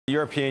The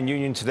European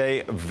Union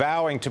today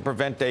vowing to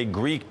prevent a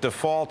Greek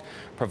default,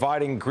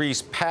 providing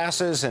Greece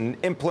passes and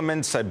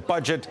implements a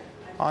budget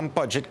on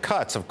budget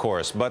cuts, of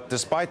course. But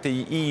despite the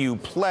EU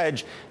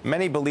pledge,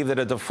 many believe that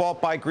a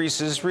default by Greece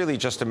is really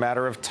just a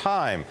matter of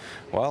time.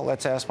 Well,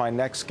 let's ask my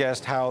next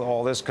guest how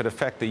all this could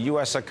affect the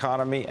U.S.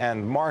 economy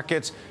and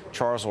markets.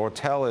 Charles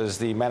Ortel is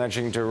the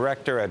managing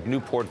director at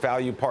Newport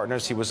Value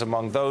Partners. He was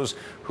among those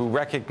who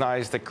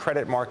recognized the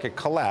credit market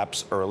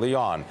collapse early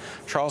on.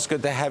 Charles,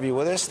 good to have you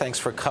with us. Thanks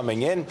for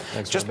coming in.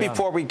 Just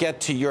before we get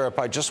to Europe,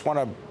 I just want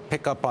to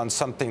pick up on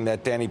something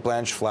that Danny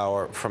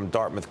Blanchflower from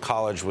Dartmouth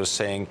College was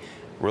saying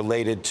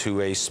related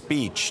to a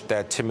speech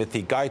that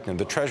Timothy Geithner,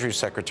 the Treasury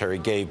Secretary,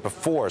 gave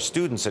before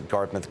students at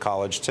Dartmouth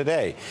College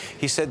today.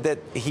 He said that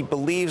he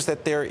believes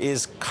that there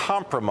is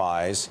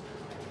compromise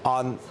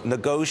on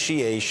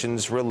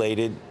negotiations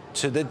related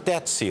to the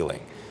debt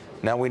ceiling.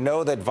 Now, we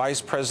know that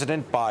Vice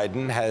President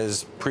Biden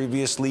has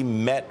previously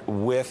met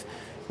with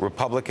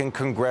Republican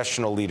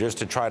congressional leaders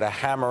to try to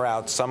hammer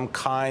out some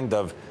kind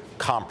of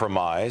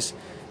compromise.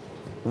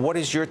 What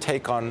is your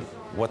take on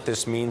what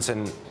this means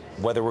and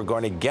whether we're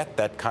going to get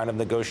that kind of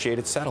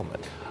negotiated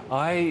settlement?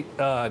 I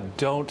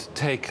don't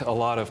take a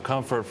lot of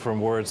comfort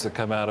from words that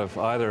come out of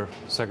either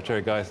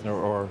Secretary Geithner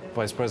or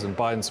Vice President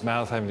Biden's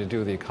mouth having to do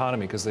with the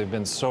economy, because they've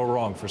been so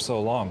wrong for so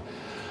long.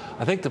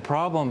 I think the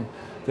problem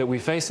that we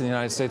face in the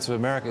United States of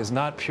America is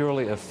not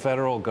purely a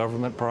federal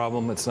government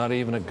problem. It's not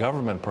even a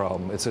government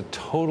problem. It's a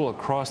total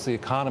across the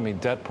economy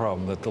debt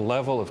problem, that the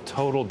level of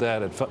total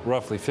debt at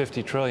roughly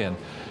 $50 trillion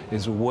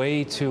is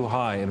way too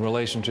high in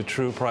relation to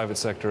true private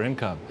sector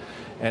income.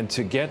 And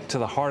to get to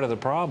the heart of the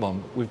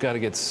problem, we've got to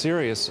get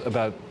serious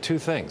about two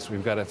things.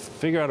 We've got to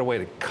figure out a way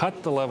to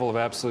cut the level of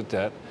absolute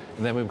debt,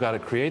 and then we've got to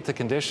create the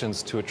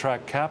conditions to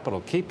attract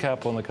capital, keep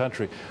capital in the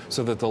country,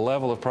 so that the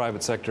level of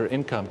private sector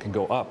income can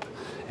go up.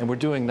 And we're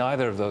doing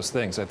neither of those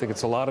things. I think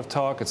it's a lot of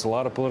talk, it's a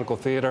lot of political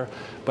theater,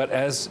 but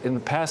as in the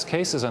past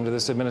cases under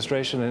this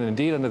administration, and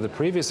indeed under the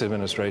previous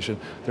administration,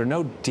 there are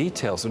no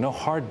details, there are no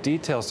hard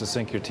details to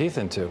sink your teeth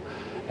into.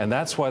 And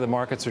that's why the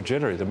markets are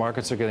jittery. The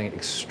markets are getting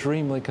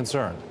extremely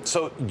concerned.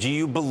 So do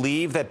you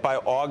believe that by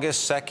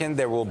August 2nd,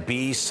 there will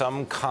be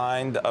some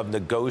kind of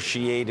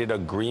negotiated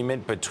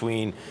agreement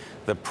between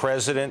the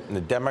president and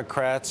the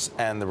Democrats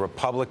and the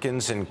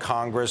Republicans in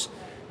Congress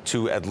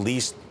to at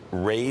least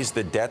raise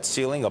the debt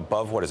ceiling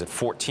above, what is it,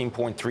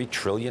 $14.3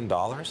 trillion?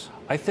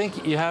 I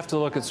think you have to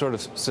look at sort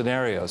of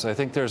scenarios. I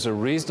think there's a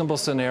reasonable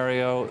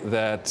scenario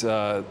that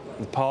the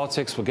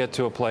politics will get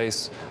to a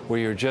place where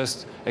you're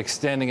just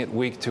extending it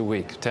week to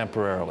week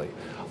temporarily.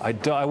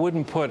 I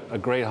wouldn't put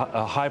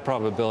a high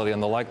probability on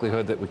the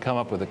likelihood that we come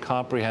up with a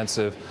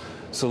comprehensive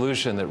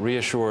solution that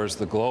reassures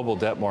the global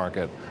debt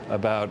market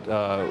about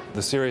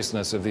the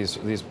seriousness of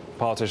these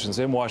politicians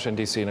in Washington,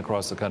 D.C. and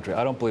across the country.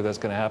 I don't believe that's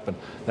going to happen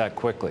that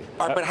quickly.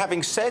 All right, but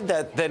having said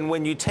that, then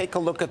when you take a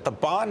look at the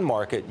bond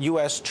market,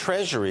 U.S.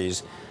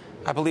 Treasuries,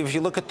 I believe if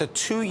you look at the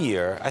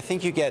 2-year, I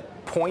think you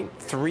get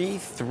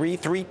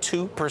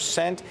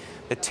 0.3332%,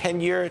 the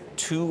 10-year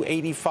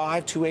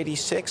 285,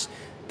 286.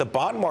 The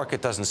bond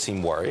market doesn't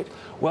seem worried.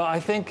 Well, I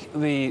think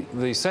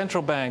the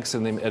central banks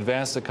and the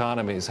advanced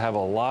economies have a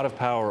lot of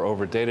power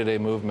over day-to-day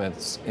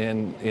movements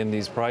in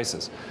these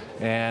prices.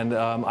 And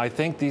I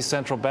think these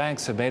central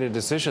banks have made a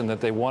decision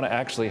that they want to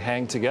actually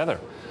hang together.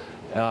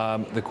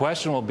 The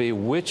question will be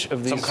which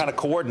of these... Some kind of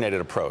coordinated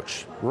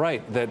approach.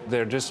 Right, that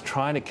they're just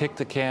trying to kick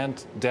the can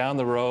down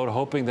the road,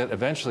 hoping that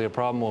eventually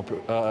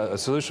a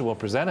solution will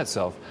present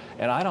itself.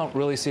 And I don't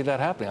really see that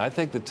happening. I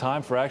think the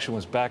time for action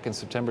was back in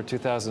September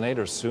 2008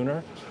 or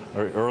sooner,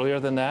 or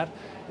earlier than that.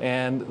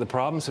 And the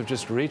problems have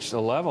just reached a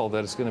level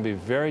that it's going to be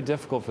very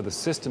difficult for the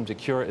system to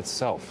cure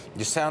itself.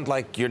 You sound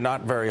like you're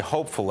not very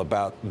hopeful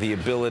about the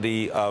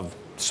ability of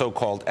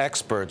so-called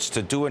experts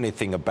to do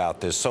anything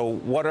about this. So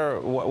what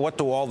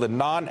do all the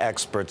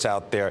non-experts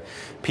out there,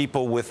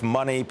 people with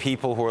money,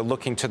 people who are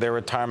looking to their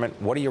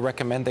retirement, what do you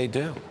recommend they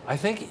do? I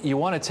think you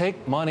want to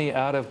take money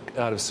out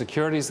of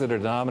securities that are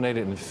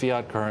denominated in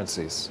fiat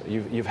currencies.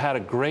 You've had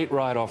a great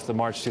ride off the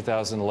March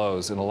 2000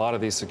 lows in a lot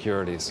of these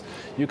securities.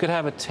 You could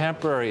have a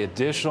temporary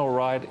additional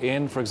ride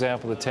in, for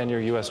example, the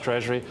 10-year U.S.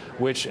 Treasury,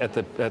 which at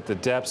the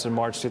depths in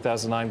March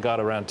 2009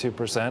 got around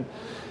 2%.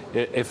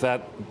 If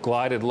that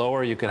glided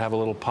lower, you could have a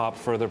little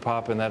further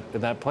pop in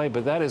that play.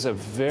 But that is a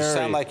very... You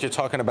sound like you're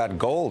talking about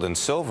gold and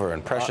silver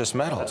and precious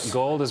metals.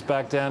 Gold is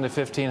back down to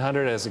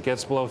 1,500. As it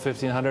gets below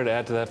 1,500,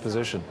 add to that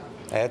position.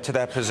 Add to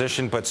that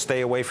position, but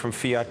stay away from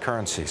fiat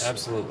currencies.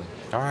 Absolutely.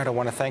 All right, I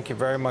want to thank you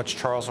very much,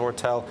 Charles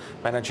Ortel,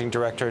 Managing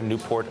Director,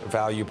 Newport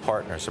Value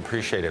Partners.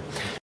 Appreciate it.